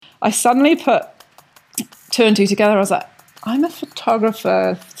I suddenly put two and two together. I was like, I'm a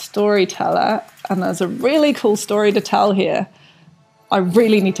photographer, storyteller, and there's a really cool story to tell here. I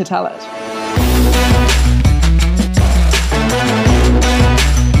really need to tell it.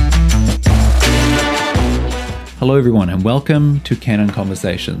 Hello everyone and welcome to Canon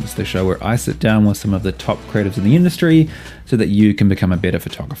Conversations, the show where I sit down with some of the top creatives in the industry so that you can become a better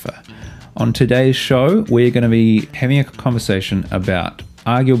photographer. On today's show, we're going to be having a conversation about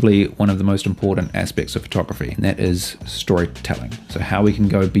arguably one of the most important aspects of photography, and that is storytelling. So how we can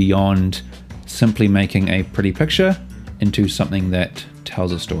go beyond simply making a pretty picture into something that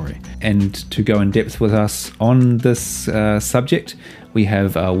tells a story. And to go in depth with us on this subject, we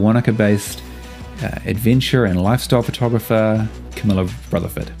have Wanaka-based adventure and lifestyle photographer, Camilla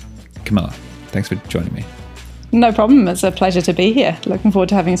Rutherford. Camilla, thanks for joining me. No problem. It's a pleasure to be here. Looking forward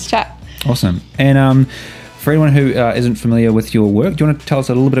to having this chat. Awesome. And for anyone who isn't familiar with your work, do you want to tell us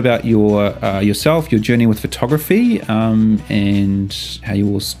a little bit about yourself, your journey with photography, and how you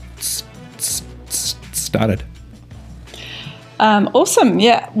all started? Awesome.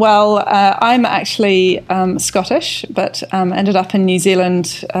 Yeah. Well, I'm actually Scottish, but ended up in New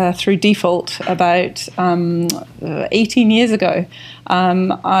Zealand through default about 18 years ago.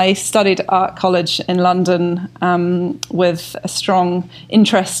 I studied art college in London with a strong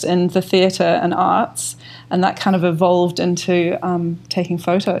interest in the theatre and arts, and that kind of evolved into taking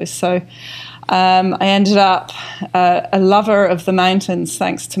photos. So I ended up a lover of the mountains,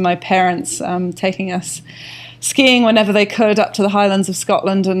 thanks to my parents taking us skiing whenever they could up to the Highlands of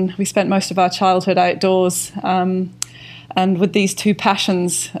Scotland, and we spent most of our childhood outdoors. And with these two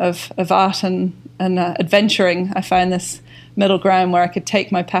passions of art and adventuring, I found this middle ground where I could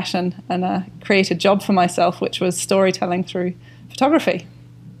take my passion and create a job for myself, which was storytelling through photography.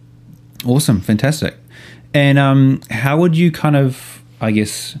 Awesome, fantastic. And how would you kind of, I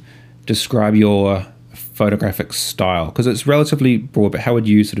guess, describe your photographic style? Because it's relatively broad, but how would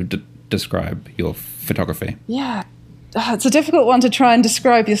you sort of describe your photography? Yeah, it's a difficult one to try and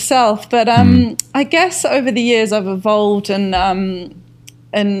describe yourself, but I guess over the years I've evolved and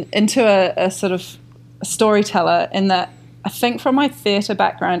into a sort of a storyteller, in that I think from my theatre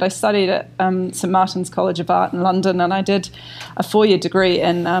background, I studied at St Martin's College of Art in London, and I did a 4-year degree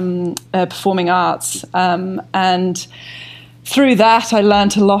in performing arts, and through that I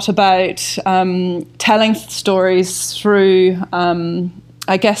learned a lot about telling stories through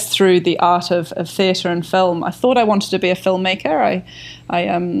I guess through the art of theatre and film. I thought I wanted to be a filmmaker.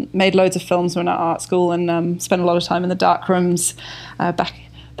 I made loads of films when I was at art school and spent a lot of time in the dark rooms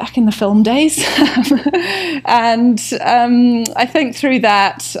back in the film days. And I think through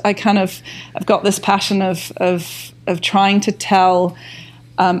that I kind of I've got this passion of trying to tell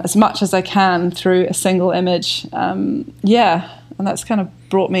as much as I can through a single image. And that's kind of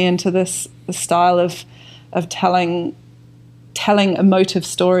brought me into this style of telling emotive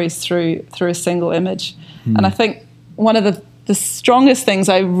stories through a single image. And I think one of the strongest things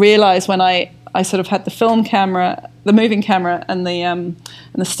I realized when I sort of had the film camera, the moving camera, and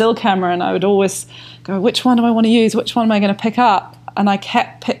the still camera, and I would always go, which one do I want to use? Which one am I going to pick up? And I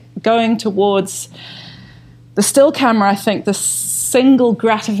kept going towards the still camera. I think the single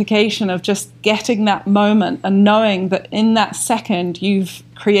gratification of just getting that moment and knowing that in that second you've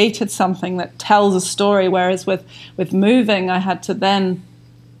created something that tells a story, whereas with moving I had to then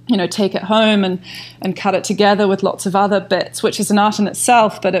take it home and cut it together with lots of other bits, which is an art in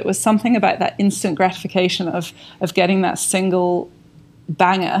itself, but it was something about that instant gratification of getting that single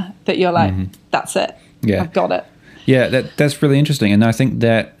banger that you're like, that's it, I've got it. Yeah, that's really interesting, and I think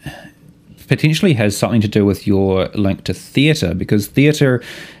that potentially has something to do with your link to theatre, because theatre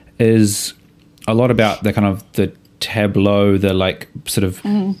is a lot about the kind of the tableau, the like sort of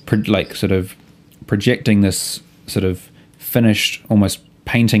sort of projecting this sort of finished, almost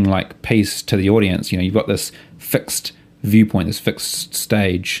painting like piece to the audience. You've got this fixed viewpoint, this fixed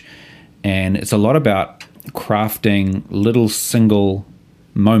stage, and it's a lot about crafting little single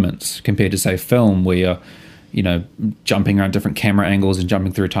moments compared to, say, film, where you're jumping around different camera angles and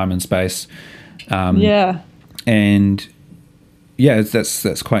jumping through time and space. And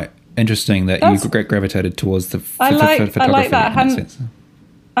that's quite interesting that you gravitated towards the photography. I like that.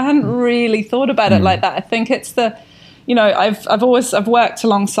 I hadn't really thought about it like that. I think it's I've worked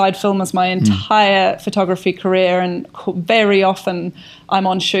alongside filmers my entire photography career, and very often I'm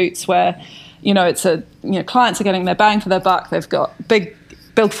on shoots where it's clients are getting their bang for their buck. They've got big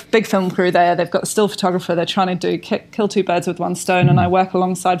film crew there. They've got a still photographer. They're trying to kill two birds with one stone. And I work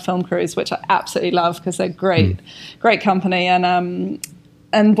alongside film crews, which I absolutely love because they're great company. And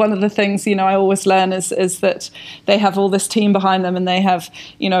and one of the things, you know, I always learn is that they have all this team behind them, and they have,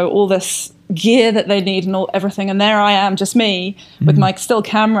 you know, all this gear that they need and everything. And there I am, just me with my still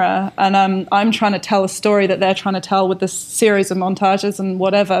camera, and I'm trying to tell a story that they're trying to tell with this series of montages and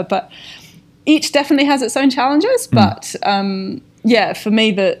whatever. But each definitely has its own challenges. But yeah, for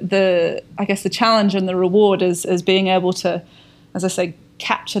me, the I guess the challenge and the reward is being able to, as I say,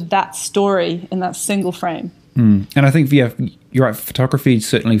 capture that story in that single frame. And I think, yeah, you're right, photography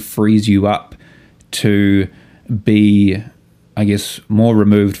certainly frees you up to be, I guess, more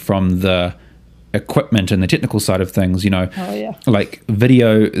removed from the equipment and the technical side of things, you know. Oh, yeah. Like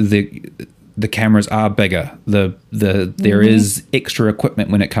video, the cameras are bigger. There is extra equipment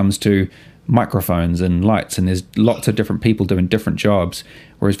when it comes to microphones and lights, and there's lots of different people doing different jobs.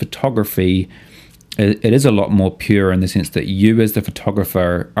 Whereas photography, it is a lot more pure in the sense that you as the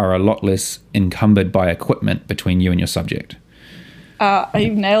photographer are a lot less encumbered by equipment between you and your subject.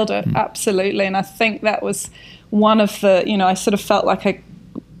 You've nailed it, absolutely. And I think that was one of the, you know, I sort of felt like I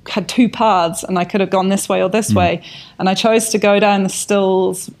had two paths and I could have gone this way or this way. And I chose to go down the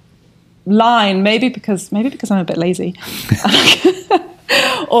stills line, maybe because I'm a bit lazy.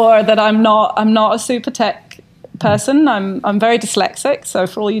 Or that I'm not a super tech person. I'm very dyslexic. So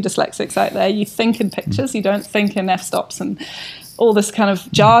for all you dyslexics out there, you think in pictures, you don't think in f-stops and all this kind of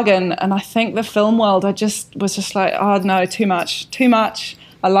jargon. And I think the film world, I was just like, oh no, too much.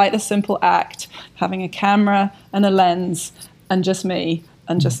 I like the simple act, having a camera and a lens and just me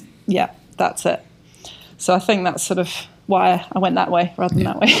and just, yeah, that's it. So I think that's sort of why I went that way rather than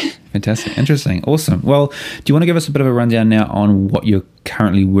that way. Fantastic. Interesting. Awesome. Well, do you want to give us a bit of a rundown now on what you're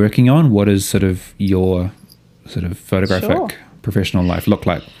currently working on? What is sort of your sort of photographic professional life look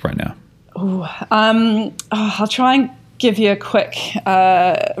like right now? I'll try and give you a quick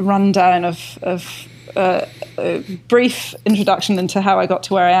rundown of a brief introduction into how I got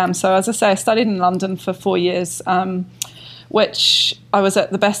to where I am. So as I say, I studied in London for 4 years, which I was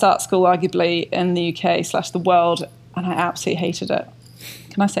at the best art school arguably in the UK / the world, and I absolutely hated it.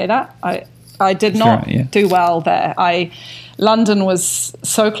 Can I say that? I did not do well there. London was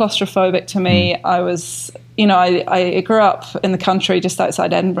so claustrophobic to me. I was, you know, I grew up in the country just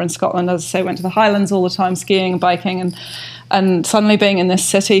outside Edinburgh in Scotland. As I say, went to the Highlands all the time, skiing and biking, and suddenly being in this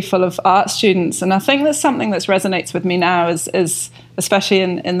city full of art students. And I think that's something that resonates with me now is especially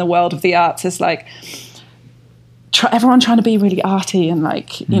in the world of the arts, is like everyone trying to be really arty and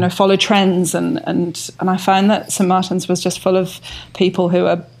like, you know, follow trends. And I found that St. Martin's was just full of people who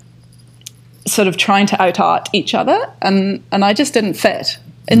are sort of trying to out-art each other. And I just didn't fit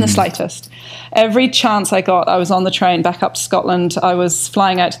in the slightest. Every chance I got, I was on the train back up to Scotland. I was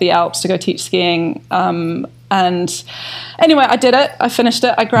flying out to the Alps to go teach skiing. And anyway, I did it. I finished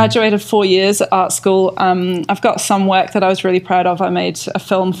it. I graduated 4 years at art school. I've got some work that I was really proud of. I made a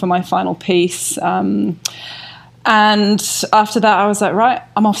film for my final piece. And after that, I was like, right,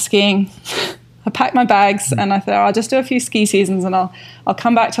 I'm off skiing. I packed my bags and I thought, I'll just do a few ski seasons and I'll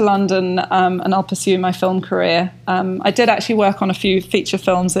come back to London and I'll pursue my film career. I did actually work on a few feature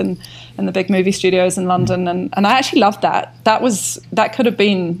films in the big movie studios in London, and I actually loved that. That could have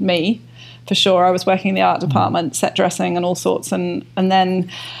been me for sure. I was working in the art department, set dressing and all sorts, and then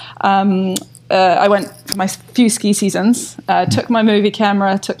I went for my few ski seasons, took my movie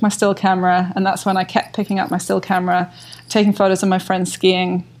camera, took my still camera, and that's when I kept picking up my still camera, taking photos of my friends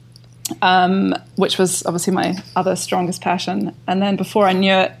skiing, which was obviously my other strongest passion. And then before I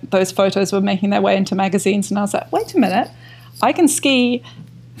knew it, those photos were making their way into magazines, and I was like, wait a minute, I can ski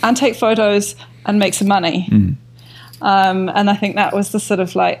and take photos and make some money. And I think that was the sort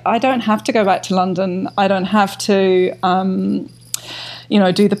of like, I don't have to go back to London. I don't have to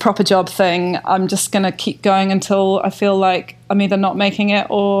do the proper job thing. I'm just going to keep going until I feel like I'm either not making it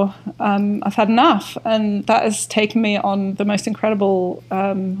or I've had enough. And that has taken me on the most incredible,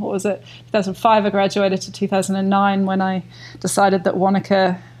 2005 I graduated to 2009 when I decided that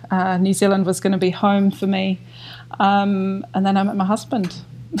Wanaka, New Zealand was going to be home for me. And then I met my husband.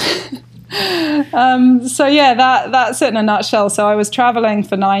 So yeah, that's it in a nutshell. So I was traveling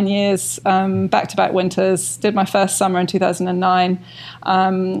for 9 years, back-to-back winters, did my first summer in 2009.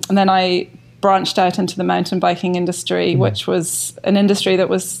 And then I branched out into the mountain biking industry, which was an industry that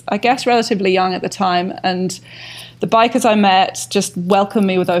was, I guess, relatively young at the time. And the bikers I met just welcomed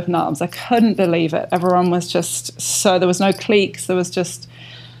me with open arms. I couldn't believe it. Everyone was just there was no cliques.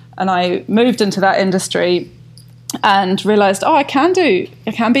 And I moved into that industry and realized, I can be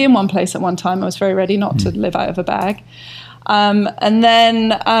in one place at one time. I was very ready not to live out of a bag. And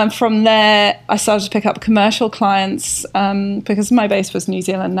then from there, I started to pick up commercial clients because my base was New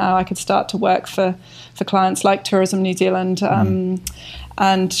Zealand now. I could start to work for clients like Tourism New Zealand.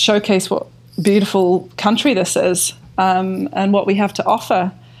 and showcase what beautiful country this is, and what we have to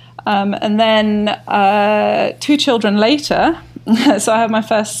offer. And then 2 children later, so I had my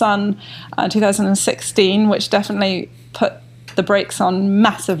first son in 2016, which definitely put the brakes on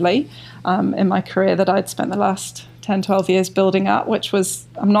massively in my career that I'd spent the last 10, 12 years building up, which was,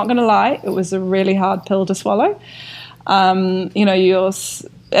 I'm not going to lie, it was a really hard pill to swallow.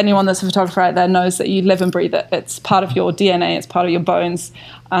 Anyone that's a photographer out there knows that you live and breathe it. It's part of your DNA, it's part of your bones.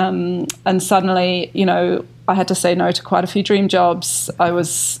 And suddenly, I had to say no to quite a few dream jobs. I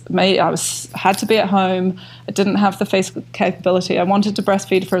had to be at home. I didn't have the face capability. I wanted to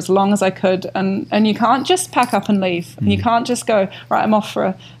breastfeed for as long as I could. And you can't just pack up and leave. You can't just go, right, I'm off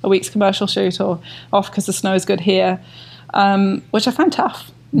for a week's commercial shoot, or off because the snow's good here, which I found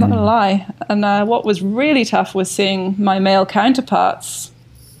tough, I'm not going to lie. And what was really tough was seeing my male counterparts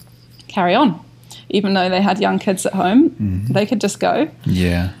carry on. Even though they had young kids at home, they could just go.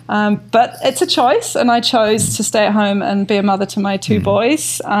 Yeah. But it's a choice, and I chose to stay at home and be a mother to my 2 boys.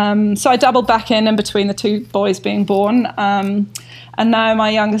 So I doubled back in between the 2 boys being born. And now my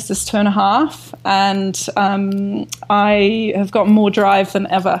youngest is 2.5, and I have got more drive than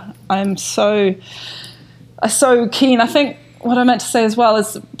ever. I'm so keen. I think what I meant to say as well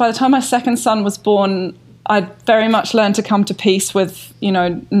is, by the time my second son was born, I'd very much learned to come to peace with,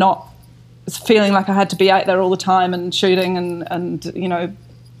 not feeling like I had to be out there all the time and shooting, and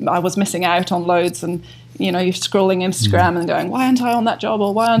I was missing out on loads, and you're scrolling Instagram and going, why aren't I on that job,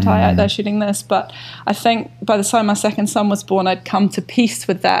 or why aren't I out there shooting this? But I think by the time my second son was born, I'd come to peace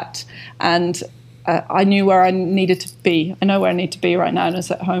with that, and I knew where I needed to be. I know where I need to be right now, and it's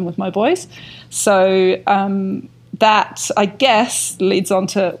at home with my boys. So that, I guess, leads on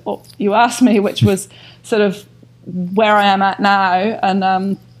to what you asked me, which was sort of where I am at now,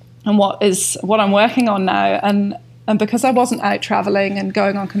 and what I'm working on now. And because I wasn't out traveling and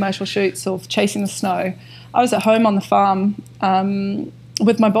going on commercial shoots or chasing the snow, I was at home on the farm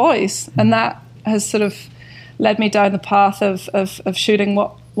with my boys, and that has sort of led me down the path of shooting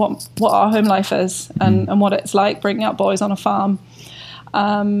what our home life is, and what it's like bringing up boys on a farm.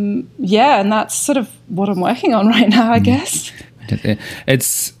 And that's sort of what I'm working on right now, I guess.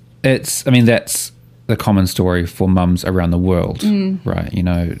 It's I mean, that's the common story for mums around the world, right?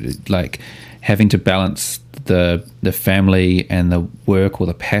 Like having to balance the family and the work, or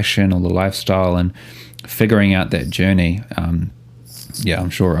the passion, or the lifestyle, and figuring out that journey. I'm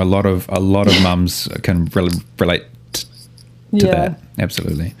sure a lot of mums can relate to that.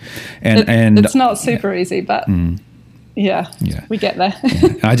 Absolutely. And it's not super easy, but we get there.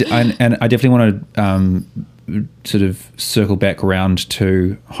 I definitely want to sort of circle back around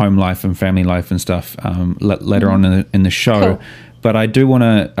to home life and family life and stuff later on in the show. Cool. But I do want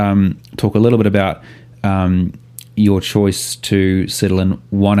to talk a little bit about your choice to settle in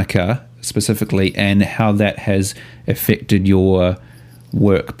Wanaka specifically, and how that has affected your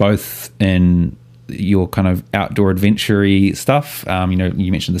work, both in your kind of outdoor adventure-y stuff.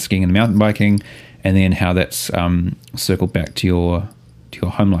 You mentioned the skiing and the mountain biking, and then how that's circled back to your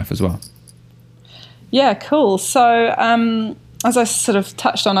home life as well. Yeah, cool. So as I sort of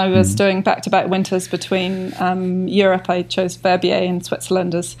touched on, I was doing back-to-back winters between Europe. I chose Verbier in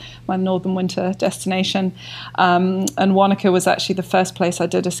Switzerland as my northern winter destination. And Wanaka was actually the first place I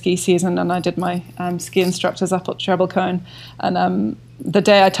did a ski season, and I did my ski instructors up at Treble Cone. And the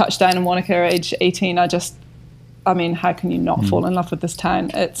day I touched down in Wanaka at age 18, how can you not fall in love with this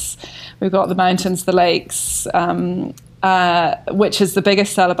town? We've got the mountains, the lakes, which is the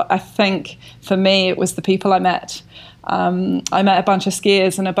biggest seller. But I think for me, it was the people I met. I met a bunch of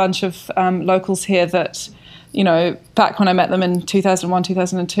skiers and a bunch of locals here that, back when I met them in 2001,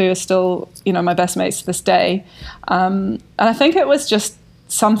 2002, are still, my best mates to this day. And I think it was just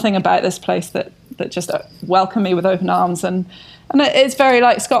something about this place that just welcomed me with open arms. And it's very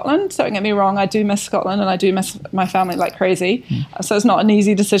like Scotland. Don't get me wrong, I do miss Scotland, and I do miss my family like crazy. So it's not an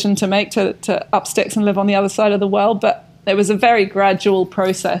easy decision to make to up sticks and live on the other side of the world, but it was a very gradual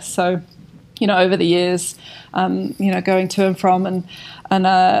process. So, over the years, going to and from, and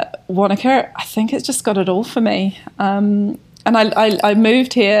Wanaka, I think it's just got it all for me. And I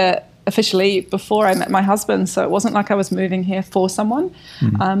moved here officially before I met my husband, so it wasn't like I was moving here for someone.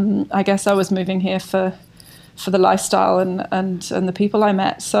 I guess I was moving here for the lifestyle and the people I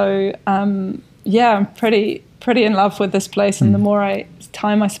met. So I'm pretty in love with this place, and the more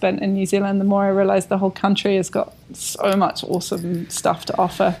time I spent in New Zealand, the more I realized the whole country has got so much awesome stuff to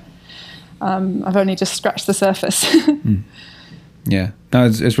offer. I've only just scratched the surface. Yeah, no,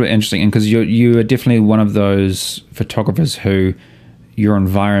 it's really interesting, and because you are definitely one of those photographers who your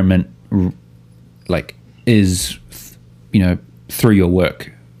environment is, through your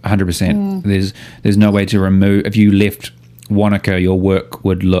work 100%. There's no way to remove, if you left Wanaka, your work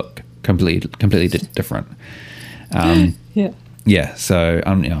would look completely different. So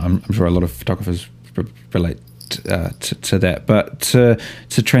I'm sure a lot of photographers relate to that. But to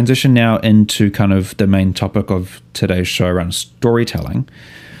transition now into kind of the main topic of today's show around storytelling,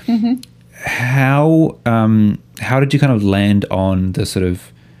 how did you kind of land on the sort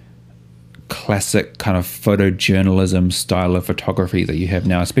of classic kind of photojournalism style of photography that you have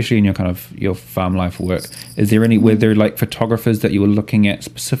now, especially in your kind of your farm life work? Were there like photographers that you were looking at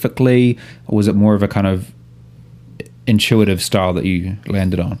specifically, or was it more of a kind of intuitive style that you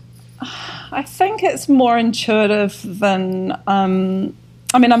landed on? I think it's more intuitive than I'm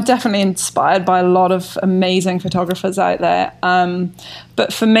definitely inspired by a lot of amazing photographers out there,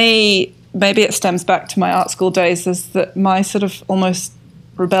 but for me, maybe it stems back to my art school days, is that my sort of almost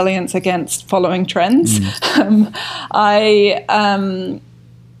rebellions against following trends. I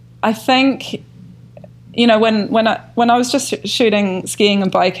think, you know, when I was just shooting skiing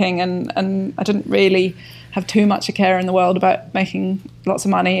and biking, and I didn't really have too much a care in the world about making lots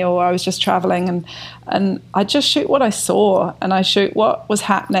of money, or I was just traveling, and I just shoot what I saw, and I shoot what was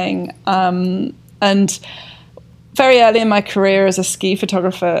happening. And very early in my career as a ski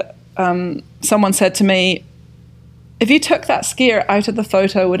photographer, someone said to me, if you took that skier out of the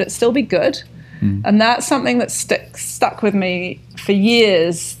photo, would it still be good? And that's something that stuck with me for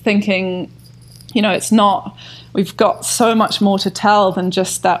years, thinking, you know, it's not, we've got so much more to tell than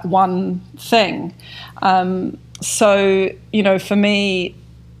just that one thing. So, you know, for me,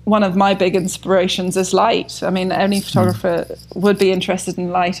 one of my big inspirations is light. I mean, any photographer would be interested in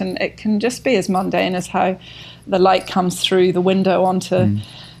light, and it can just be as mundane as how the light comes through the window onto,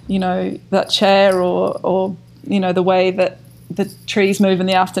 you know, that chair, or, you know, the way that the trees move in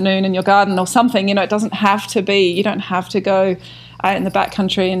the afternoon in your garden or something. You know, it doesn't have to be, you don't have to go out in the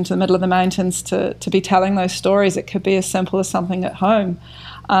backcountry into the middle of the mountains to be telling those stories. It could be as simple as something at home.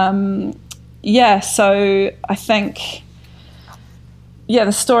 So I think,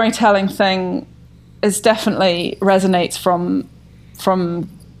 the storytelling thing is definitely resonates from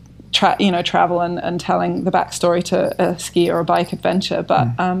travel and telling the backstory to a ski or a bike adventure. But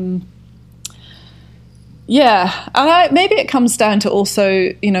maybe it comes down to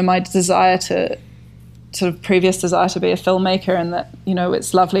also, you know, my desire to previous desire to be a filmmaker, and that, you know,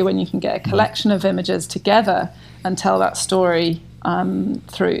 it's lovely when you can get a collection of images together and tell that story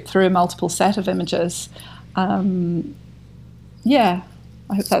through a multiple set of images. I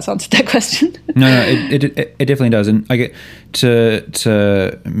hope that's answered that question. No, it definitely does. And I get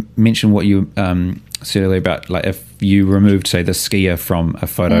to mention what you said earlier about, like, if you removed, say, the skier from a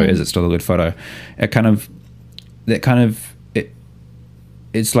photo, is it still a good photo?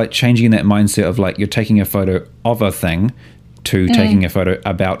 It's like changing that mindset of, like, you're taking a photo of a thing to taking a photo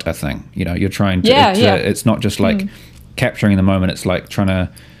about a thing. You know, you're trying to, it's not just like capturing the moment. It's like trying to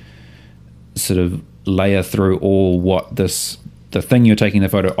sort of layer through all what the thing you're taking the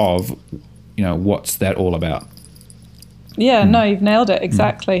photo of, you know, what's that all about? No, you've nailed it.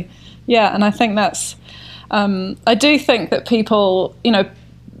 Exactly. And I think that's, I do think that people, you know,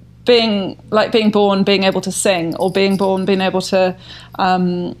 being born, being able to sing, or being born, being able to,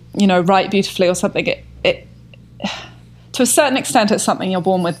 you know, write beautifully or something, it to a certain extent, it's something you're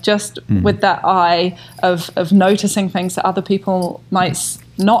born with, just with that eye of noticing things that other people might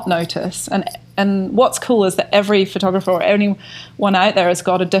not notice. And what's cool is that every photographer or anyone out there has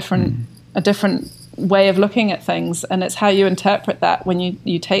got a different way of looking at things, and it's how you interpret that when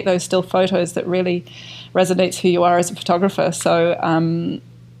you take those still photos that really resonates who you are as a photographer. So I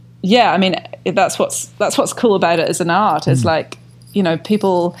mean, that's what's cool about it as an art, is like, you know,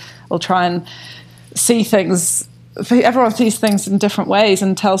 people will try and see things, everyone sees things in different ways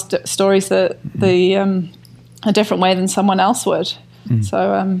and tells stories that a different way than someone else would.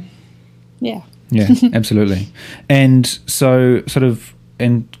 So yeah, absolutely. And so sort of,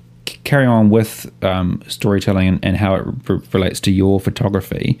 and carrying on with storytelling and how it relates to your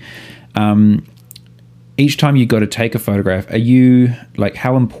photography, each time you go to take a photograph, are you, like,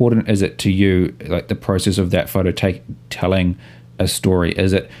 how important is it to you, like, the process of that photo telling a story?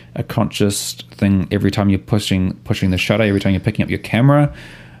 Is it a conscious thing every time you're pushing the shutter, every time you're picking up your camera,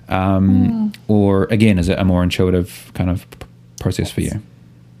 or again, is it a more intuitive kind of process for you?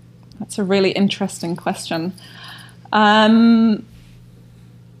 That's a really interesting question. I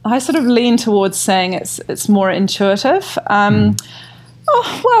sort of lean towards saying it's more intuitive.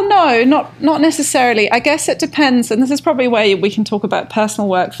 Oh, well, no, not necessarily. I guess it depends, and this is probably where we can talk about personal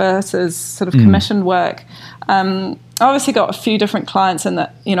work versus sort of commissioned work. I obviously got a few different clients in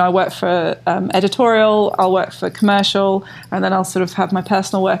that, I work for editorial, I'll work for commercial, and then I'll sort of have my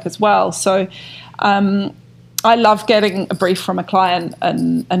personal work as well. So I love getting a brief from a client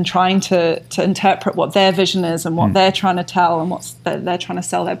and trying to interpret what their vision is and what they're trying to tell and what they're trying to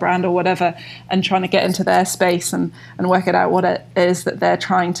sell their brand or whatever, and trying to get into their space and work it out what it is that they're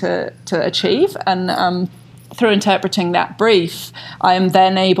trying to achieve. And through interpreting that brief, I am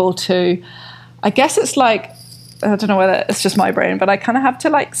then able to, I guess it's like, I don't know whether it's just my brain, but I kind of have to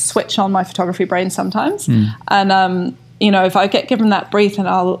like switch on my photography brain sometimes. And if I get given that brief and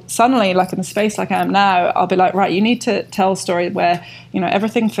I'll suddenly, like in the space like I am now, I'll be like, right, you need to tell a story where,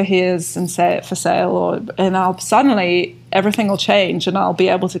 everything for here's and say it for sale, and I'll suddenly, everything will change and I'll be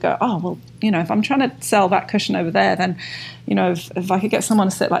able to go, oh, well, if I'm trying to sell that cushion over there, then, if I could get someone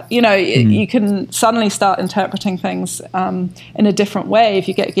to sit like, you can suddenly start interpreting things in a different way if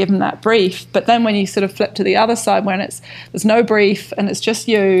you get given that brief. But then when you sort of flip to the other side, when there's no brief and it's just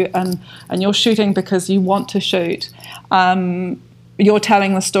you and you're shooting because you want to shoot, you're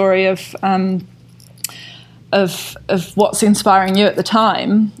telling the story of what's inspiring you at the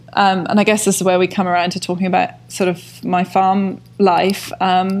time. And I guess this is where we come around to talking about sort of my farm life.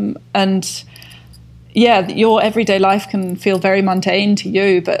 And yeah, your everyday life can feel very mundane to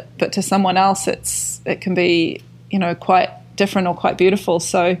you, but to someone else, it can be, quite different or quite beautiful.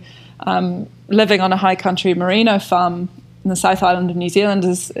 So living on a high country merino farm in the South Island of New Zealand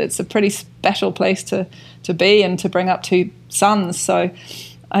it's a pretty special place to be and to bring up two sons. So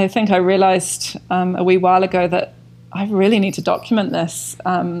I think I realized a wee while ago that I really need to document this,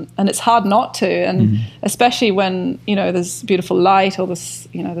 and it's hard not to, and especially when there's beautiful light, or there's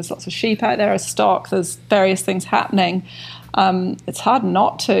lots of sheep out there, a stock, there's various things happening. It's hard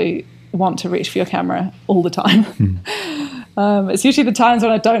not to want to reach for your camera all the time. It's usually the times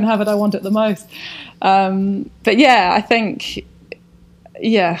when I don't have it I want it the most. But yeah, I think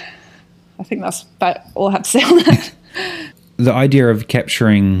that's about all I have to say on that. The idea of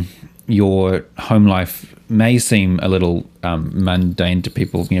capturing your home life may seem a little mundane to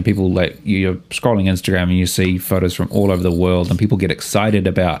people. People like you're scrolling Instagram and you see photos from all over the world, and people get excited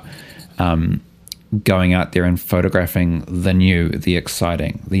about going out there and photographing the new, the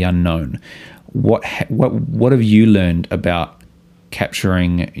exciting, the unknown. What have you learned about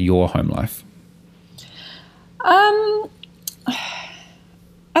capturing your home life?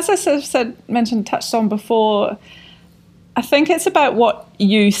 As I sort of touched on before, I think it's about what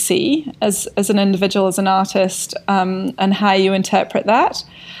you see as an individual, as an artist, and how you interpret that.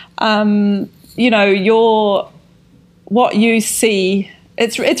 What you see,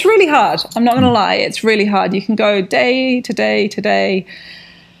 it's really hard. I'm not going to lie, it's really hard. You can go day to day to day,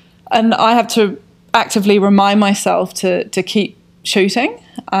 and I have to actively remind myself to keep shooting,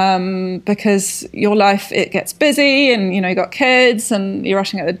 because your life, it gets busy, and you got kids and you're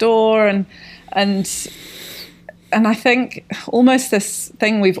rushing out the door, and I think almost this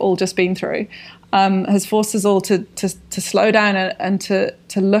thing we've all just been through has forced us all to slow down and to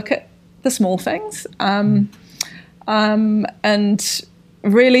look at the small things, and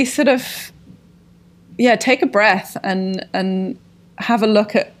really sort of take a breath and have a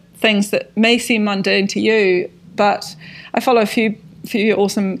look at things that may seem mundane to you. But I follow a few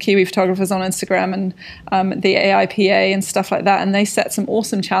awesome Kiwi photographers on Instagram and the AIPA and stuff like that, and they set some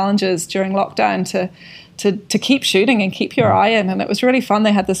awesome challenges during lockdown to keep shooting and keep your eye in, and it was really fun.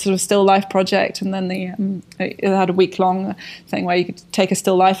 They had this sort of still life project, and then they had a week-long thing where you could take a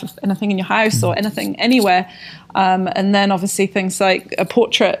still life of anything in your house or anything anywhere, and then obviously things like a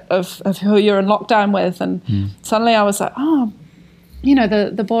portrait of who you're in lockdown with, and suddenly I was like,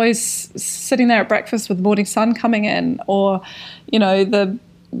 the boys sitting there at breakfast with the morning sun coming in, or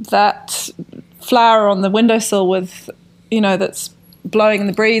that flower on the windowsill with that's blowing in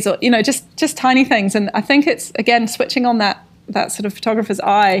the breeze, or just tiny things. And I think it's again switching on that sort of photographer's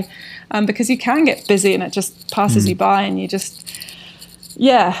eye, because you can get busy and it just passes you by, and you just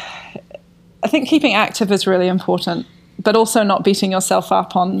I think keeping active is really important, but also not beating yourself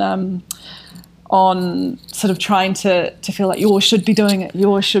up on sort of trying to feel like you always should be doing it, you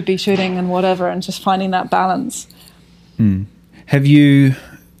always should be shooting and whatever, and just finding that balance. Have you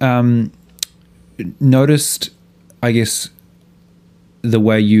noticed, I guess, the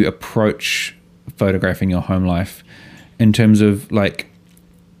way you approach photographing your home life in terms of like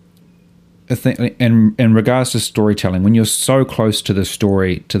a thing in regards to storytelling, when you're so close to the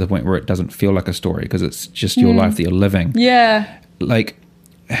story to the point where it doesn't feel like a story because it's just your life that you're living? Like,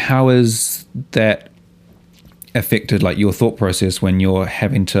 how is that affected like your thought process when you're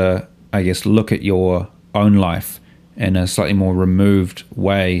having to, I guess, look at your own life in a slightly more removed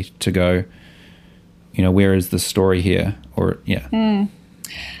way to go, you know, where is the story here? Or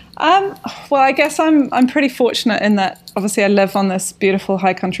well, I guess I'm pretty fortunate in that obviously I live on this beautiful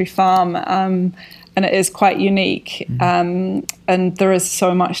high country farm, and it is quite unique, and there is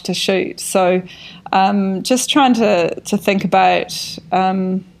so much to shoot. So just trying to think about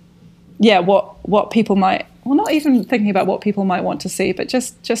what people might, well, not even thinking about what people might want to see, but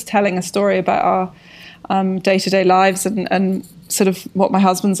just telling a story about our day-to-day lives and sort of what my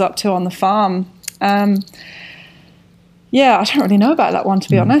husband's up to on the farm. I don't really know about that one, to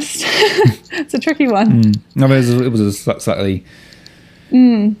be honest. It's a tricky one. No, it was a slightly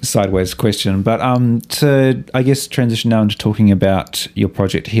sideways question. But to, I guess, transition now into talking about your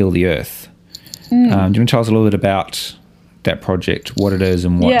project, Heal the Earth. Do you want to tell us a little bit about that project, what it is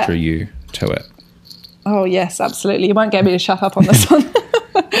and what drew you to it? Oh, yes, absolutely. You won't get me to shut up on this one.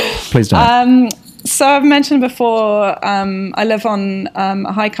 Please don't. So I've mentioned before, I live on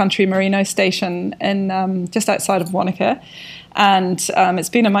a high country merino station in just outside of Wanaka, and it's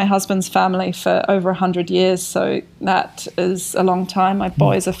been in my husband's family for over 100 years, so that is a long time. My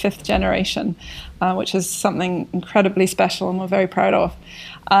boys are fifth generation, which is something incredibly special and we're very proud of.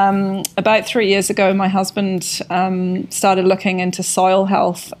 About 3 years ago, my husband started looking into soil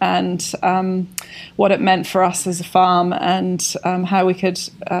health and what it meant for us as a farm, and how we could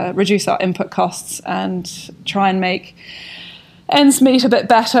reduce our input costs and try and make ends meet a bit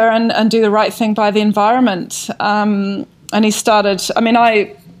better and do the right thing by the environment. And he started, I mean,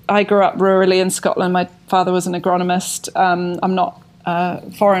 I grew up rurally in Scotland. My father was an agronomist. I'm not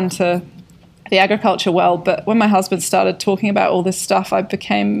foreign to the agriculture world, but when my husband started talking about all this stuff, I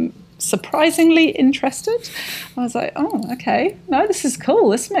became surprisingly interested. I was like, oh, okay, no, this is cool.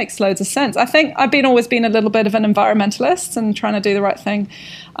 This makes loads of sense. I think I've always been a little bit of an environmentalist and trying to do the right thing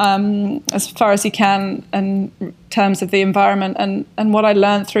as far as you can in terms of the environment. And what I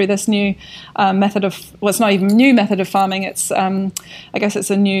learned through this new method of, well, it's not even new method of farming. It's, I guess it's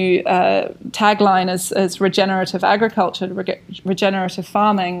a new tagline as regenerative agriculture, regenerative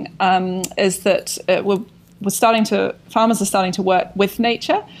farming, is that farmers are starting to work with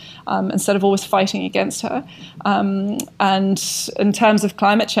nature instead of always fighting against her. And in terms of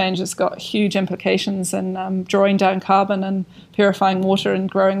climate change, it's got huge implications in drawing down carbon and purifying water and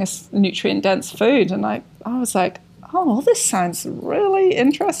growing a nutrient-dense food. And I was like, oh, this sounds really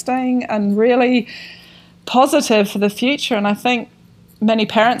interesting and really positive for the future. And I think many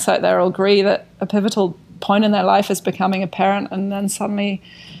parents out there will agree that a pivotal point in their life is becoming a parent and then suddenly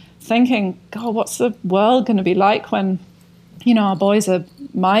thinking, God, what's the world going to be like when, our boys are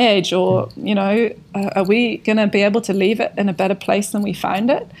my age, or, are we going to be able to leave it in a better place than we found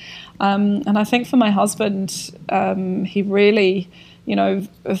it? And I think for my husband, he really,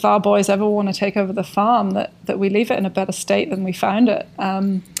 if our boys ever want to take over the farm, that we leave it in a better state than we found it.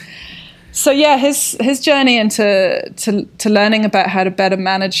 His journey into learning about how to better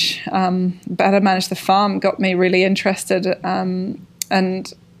manage the farm got me really interested.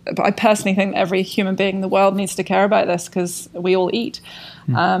 But I personally think that every human being in the world needs to care about this because we all eat.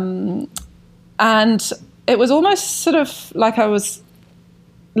 And it was almost sort of like I was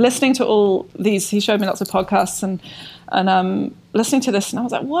listening to all these, he showed me lots of podcasts and listening to this, and I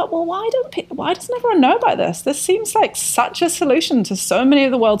was like, what? Well, why doesn't everyone know about this? This seems like such a solution to so many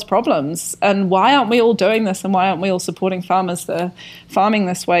of the world's problems. And why aren't we all doing this? And why aren't we all supporting farmers that are farming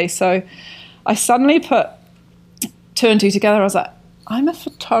this way? So I suddenly put two and two together. I was like, I'm a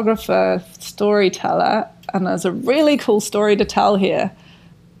photographer, storyteller, and there's a really cool story to tell here.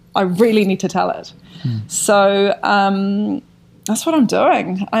 I really need to tell it. So that's what I'm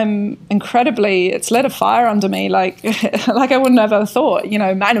doing. It's lit a fire under me, like I wouldn't have ever thought,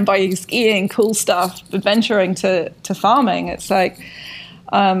 mountain biking, skiing, cool stuff, adventuring to farming. It's like,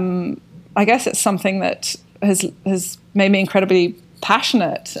 I guess it's something that has made me incredibly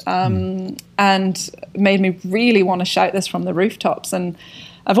passionate and made me really want to shout this from the rooftops. And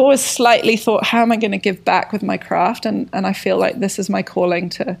I've always slightly thought, how am I going to give back with my craft? And I feel like this is my calling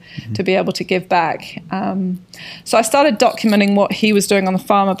to be able to give back. So I started documenting what he was doing on the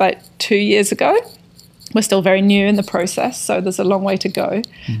farm about 2 years ago. We're still very new in the process, so there's a long way to go.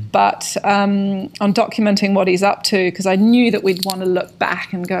 But on documenting what he's up to, because I knew that we'd want to look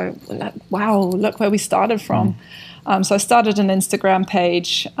back and go, wow, look where we started from. So I started an Instagram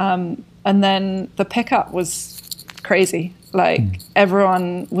page, and then the pickup was crazy. Like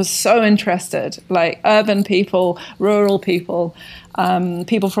everyone was so interested, like urban people, rural people,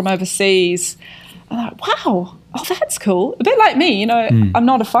 people from overseas. And I'm like, wow, oh, that's cool. A bit like me, you know, I'm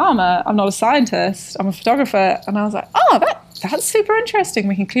not a farmer, I'm not a scientist, I'm a photographer. And I was like, oh, that's super interesting.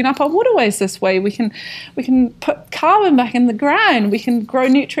 We can clean up our waterways this way. We can put carbon back in the ground. We can grow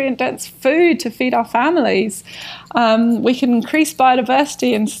nutrient-dense food to feed our families. We can increase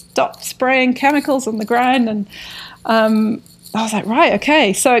biodiversity and stop spraying chemicals on the ground. And I was like, right,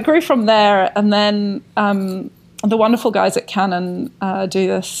 okay. So it grew from there. And then the wonderful guys at Canon do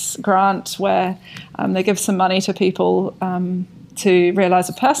this grant where they give some money to people to realize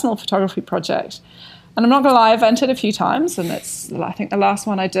a personal photography project. And I'm not going to lie, I've entered a few times, and I think the last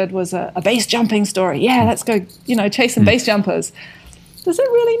one I did was a base jumping story. Yeah, let's go, chase some base jumpers. Does it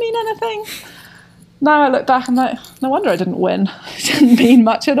really mean anything? Now I look back, I'm like, no wonder I didn't win. It didn't mean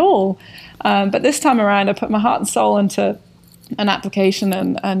much at all. But this time around, I put my heart and soul into an application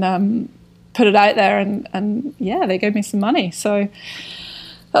and put it out there, and yeah, they gave me some money. So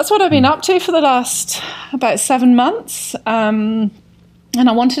that's what I've been up to for the last about 7 months. And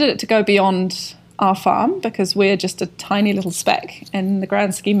I wanted it to go beyond our farm because we're just a tiny little speck in the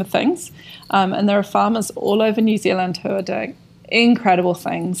grand scheme of things. And there are farmers all over New Zealand who are doing incredible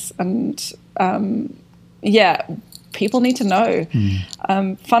things. And yeah, people need to know.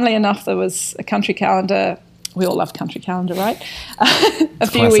 Funnily enough, there was a country calendar. We all love country calendar, right? a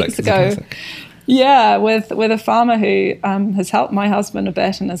few weeks ago. Yeah, with a farmer who has helped my husband a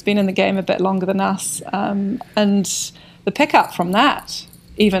bit and has been in the game a bit longer than us. And the pickup from that,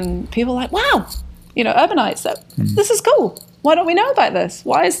 even people like, wow, urbanites, this is cool. Why don't we know about this?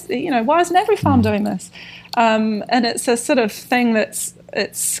 Why isn't every farm doing this? And it's a sort of thing it's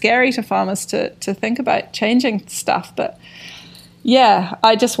scary to farmers to think about changing stuff. But yeah,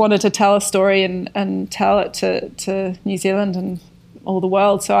 I just wanted to tell a story and tell it to New Zealand and all the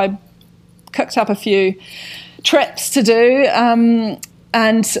world. So I cooked up a few trips to do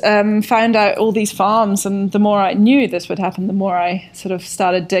and found out all these farms. And the more I knew this would happen, the more I sort of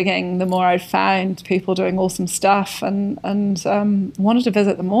started digging, the more I found people doing awesome stuff and wanted to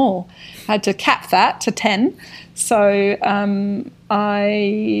visit them all. I had to cap that to 10. So the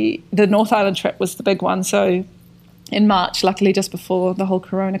North Island trip was the big one. So in March, luckily just before the whole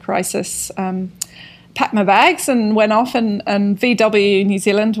corona crisis, packed my bags and went off, and VW New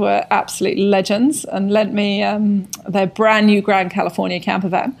Zealand were absolute legends and lent me their brand new Grand California camper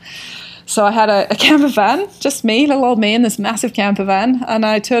van. So I had a camper van, just me, little old me in this massive camper van, and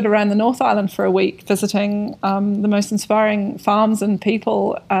I toured around the North Island for a week visiting the most inspiring farms and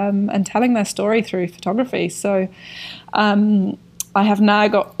people and telling their story through photography. So I have now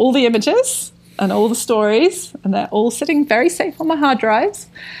got all the images and all the stories, and they're all sitting very safe on my hard drives.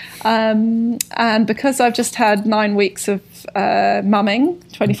 And because I've just had 9 weeks of mumming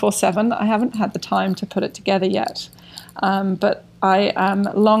 24/7, I haven't had the time to put it together yet. But I am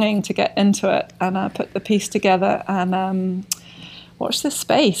longing to get into it and put the piece together and watch this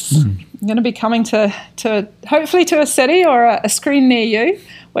space. I'm going to be coming to hopefully to a city or a screen near you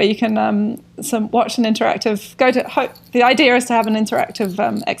where you can watch an interactive. The idea is to have an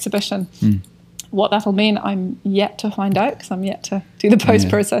interactive exhibition. What that'll mean, I'm yet to find out because I'm yet to do the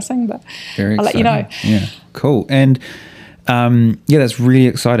post-processing, but Very I'll let you know. Yeah, cool. And that's really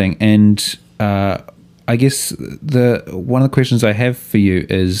exciting. And I guess one of the questions I have for you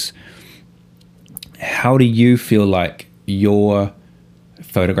is, how do you feel like your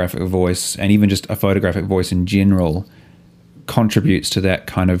photographic voice, and even just a photographic voice in general, contributes to that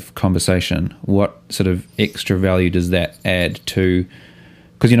kind of conversation? What sort of extra value does that add to?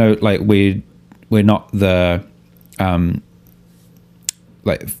 Because we're not the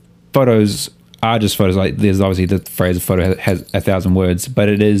photos are just photos. Like, there's obviously the phrase a photo has 1,000 words, but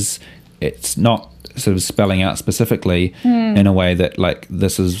it's not sort of spelling out specifically in a way that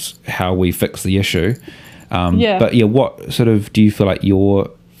this is how we fix the issue. But yeah, what sort of do you feel like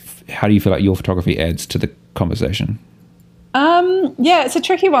how do you feel like your photography adds to the conversation? It's a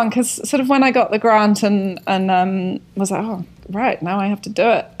tricky one because sort of when I got the grant and was like, oh, right, now I have to do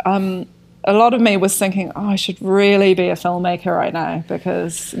it. A lot of me was thinking, oh, I should really be a filmmaker right now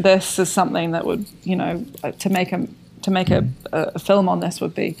because this is something that would, to make a film on this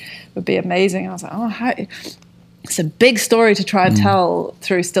would be amazing. I was like, oh, it's a big story to try and tell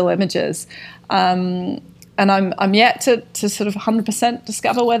through still images, and I'm yet to sort of 100%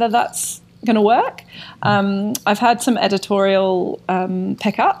 discover whether that's going to work. I've had some editorial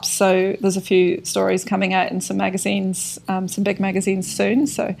pickups, so there's a few stories coming out in some magazines, some big magazines soon.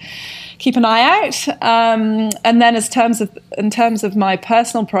 So keep an eye out. And then, in terms of my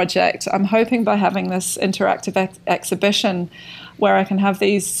personal project, I'm hoping by having this interactive exhibition, where I can have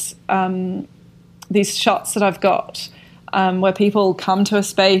these shots that I've got, where people come to a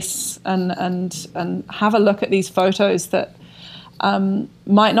space and have a look at these photos that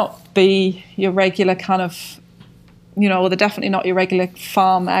might not be your regular kind of, or they're definitely not your regular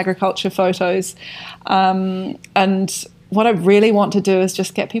farm agriculture photos. And what I really want to do is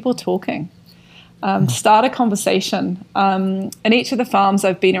just get people talking, start a conversation. In each of the farms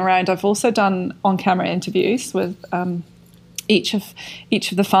I've been around, I've also done on-camera interviews with each of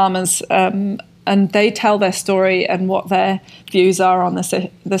the farmers, and they tell their story and what their views are on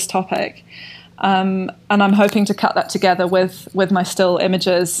this topic. And I'm hoping to cut that together with my still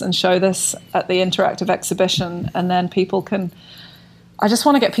images and show this at the interactive exhibition, and then people can. I just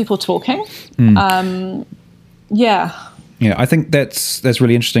want to get people talking. Yeah, I think that's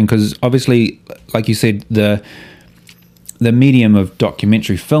really interesting, because obviously, like you said, the medium of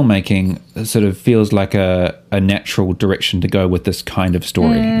documentary filmmaking sort of feels like a natural direction to go with this kind of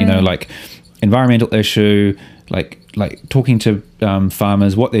story. Like environmental issue, like talking to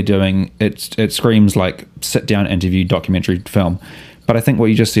farmers, what they're doing. It screams like sit down interview documentary film. But I think what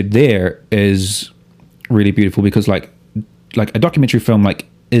you just said there is really beautiful, because like a documentary film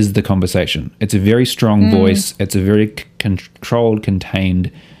is the conversation. It's a very strong voice. It's a very controlled,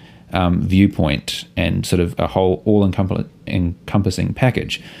 contained viewpoint, and sort of a whole all-encompassing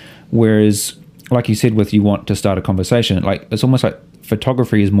package. Whereas, like you said, you want to start a conversation, it's almost like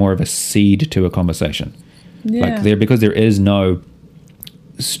photography is more of a seed to a conversation. Yeah. Because there is no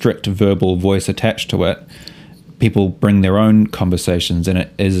strict verbal voice attached to it, people bring their own conversations, and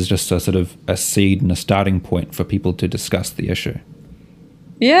it is just a sort of a seed and a starting point for people to discuss the issue.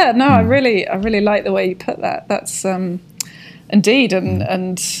 Yeah, no, I really like the way you put that. That's indeed,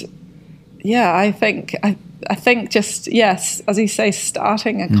 and yeah, I think just, yes, as you say,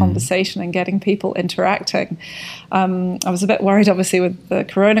 starting a conversation and getting people interacting. I was a bit worried, obviously, with the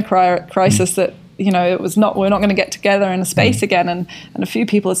Corona crisis that we're not going to get together in a space again, and a few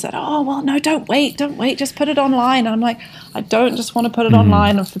people have said, oh well, no, don't wait, just put it online. And I'm like, I don't just want to put it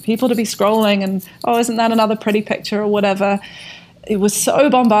online and for people to be scrolling and, oh, isn't that another pretty picture or whatever. It was so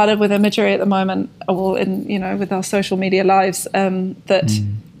bombarded with imagery at the moment, with our social media lives, that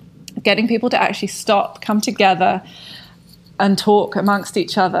getting people to actually stop, come together and talk amongst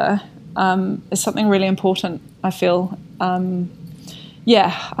each other is something really important, I feel. Hopefully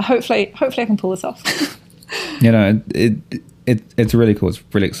I can pull this off. It's really cool. It's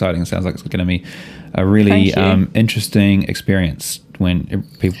really exciting. It sounds like it's going to be a really interesting experience when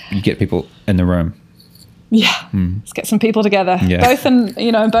you get people in the room. Yeah, let's get some people together, both in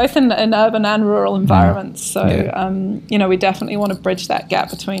urban and rural environments. So we definitely want to bridge that gap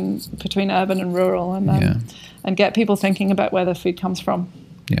between urban and rural, and get people thinking about where their food comes from.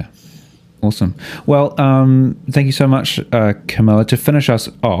 Yeah, awesome. Well, thank you so much, Camilla. To finish us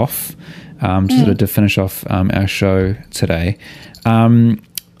off, to finish off our show today,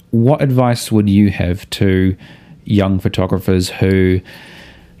 what advice would you have to young photographers who,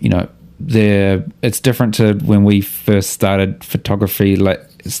 it's different to when we first started photography. Like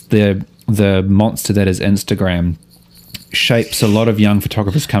the monster that is Instagram shapes a lot of young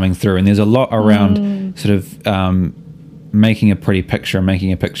photographers coming through, and there's a lot around sort of making a pretty picture,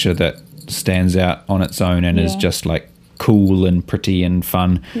 making a picture that stands out on its own and is just like cool and pretty and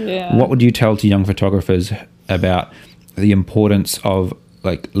fun. What would you tell to young photographers about the importance of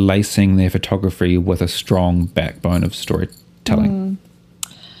like lacing their photography with a strong backbone of storytelling?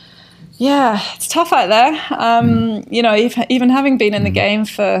 Yeah, it's tough out there. Even having been in the game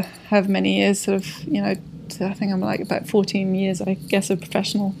for however many years, sort of, I think I'm like about 14 years, I guess, a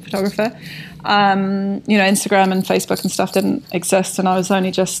professional photographer. Instagram and Facebook and stuff didn't exist, and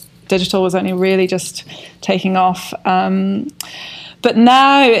digital was only really just taking off. But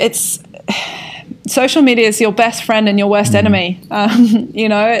now social media is your best friend and your worst enemy.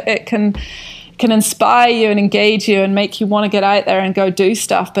 It can inspire you and engage you and make you want to get out there and go do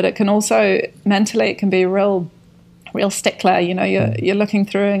stuff, but it can also mentally, it can be a real stickler. You're looking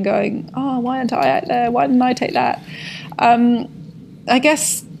through and going, oh, why aren't I out there? Why didn't I take that? I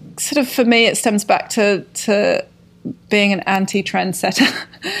guess sort of for me, it stems back to being an anti-trendsetter.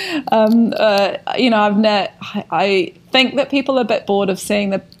 I think that people are a bit bored of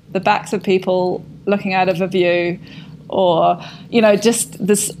seeing the backs of people looking out of a view, or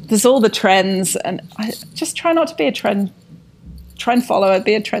there's all the trends, and I just try not to be a try and follow it,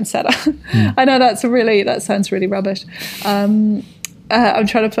 be a trendsetter. I know that sounds really rubbish. I'm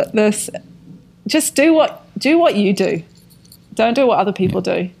trying to put this, just do what you do. Don't do what other people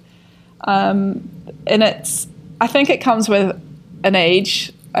do. And I think it comes with an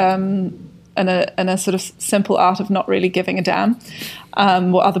age, and a sort of simple art of not really giving a damn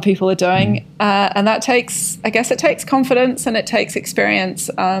what other people are doing, and that takes confidence and it takes experience.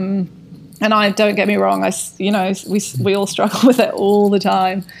 And don't get me wrong, we all struggle with it all the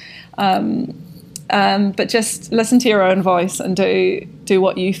time. But just listen to your own voice and do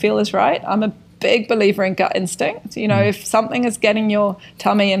what you feel is right. I'm a big believer in gut instinct. If something is getting your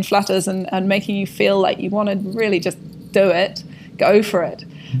tummy in flutters and making you feel like you want to really just do it, go for it.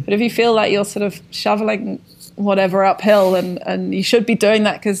 But if you feel like you're sort of shoveling whatever uphill and you should be doing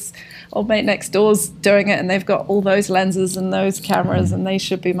that because old mate next door's doing it and they've got all those lenses and those cameras and they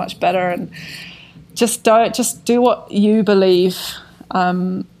should be much better, and just do what you believe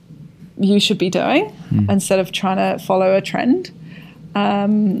you should be doing instead of trying to follow a trend,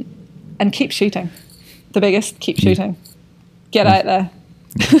 and keep shooting. The biggest, keep shooting. Get out there.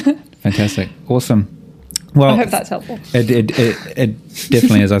 Fantastic. Awesome. Well, I hope that's helpful. It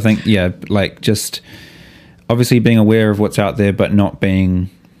definitely is. I think, like just obviously being aware of what's out there, but not being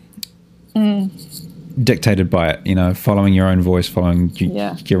dictated by it. Following your own voice, following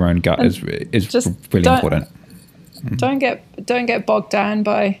your own gut is really important. Don't get bogged down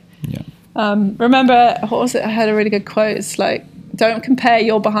by. Yeah. Remember, what was it? I had a really good quote. It's like, don't compare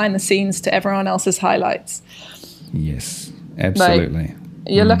your behind the scenes to everyone else's highlights. Yes, absolutely. Like,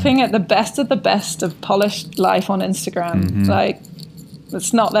 you're looking at the best of polished life on Instagram. Like,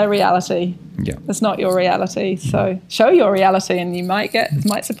 it's not their reality. Yeah. It's not your reality. So show your reality and it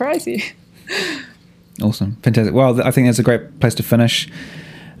might surprise you. Awesome. Fantastic. Well, I think that's a great place to finish.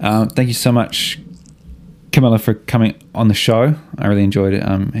 Thank you so much, Camilla, for coming on the show. I really enjoyed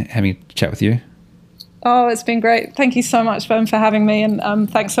having a chat with you. Oh, it's been great. Thank you so much, Ben, for having me. And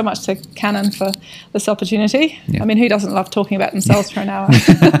thanks so much to Canon for this opportunity. Yeah. I mean, who doesn't love talking about themselves for an hour?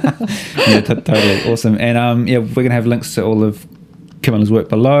 Yeah, totally. Awesome. And we're going to have links to all of Camilla's work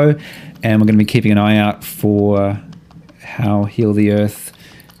below. And we're going to be keeping an eye out for how Heal the Earth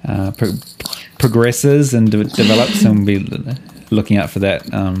progresses and develops. And we'll be looking out for that.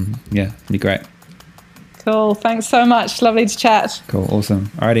 It'd be great. Cool. Thanks so much. Lovely to chat. Cool.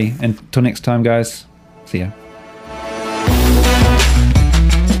 Awesome. Alrighty. Until next time, guys. See ya.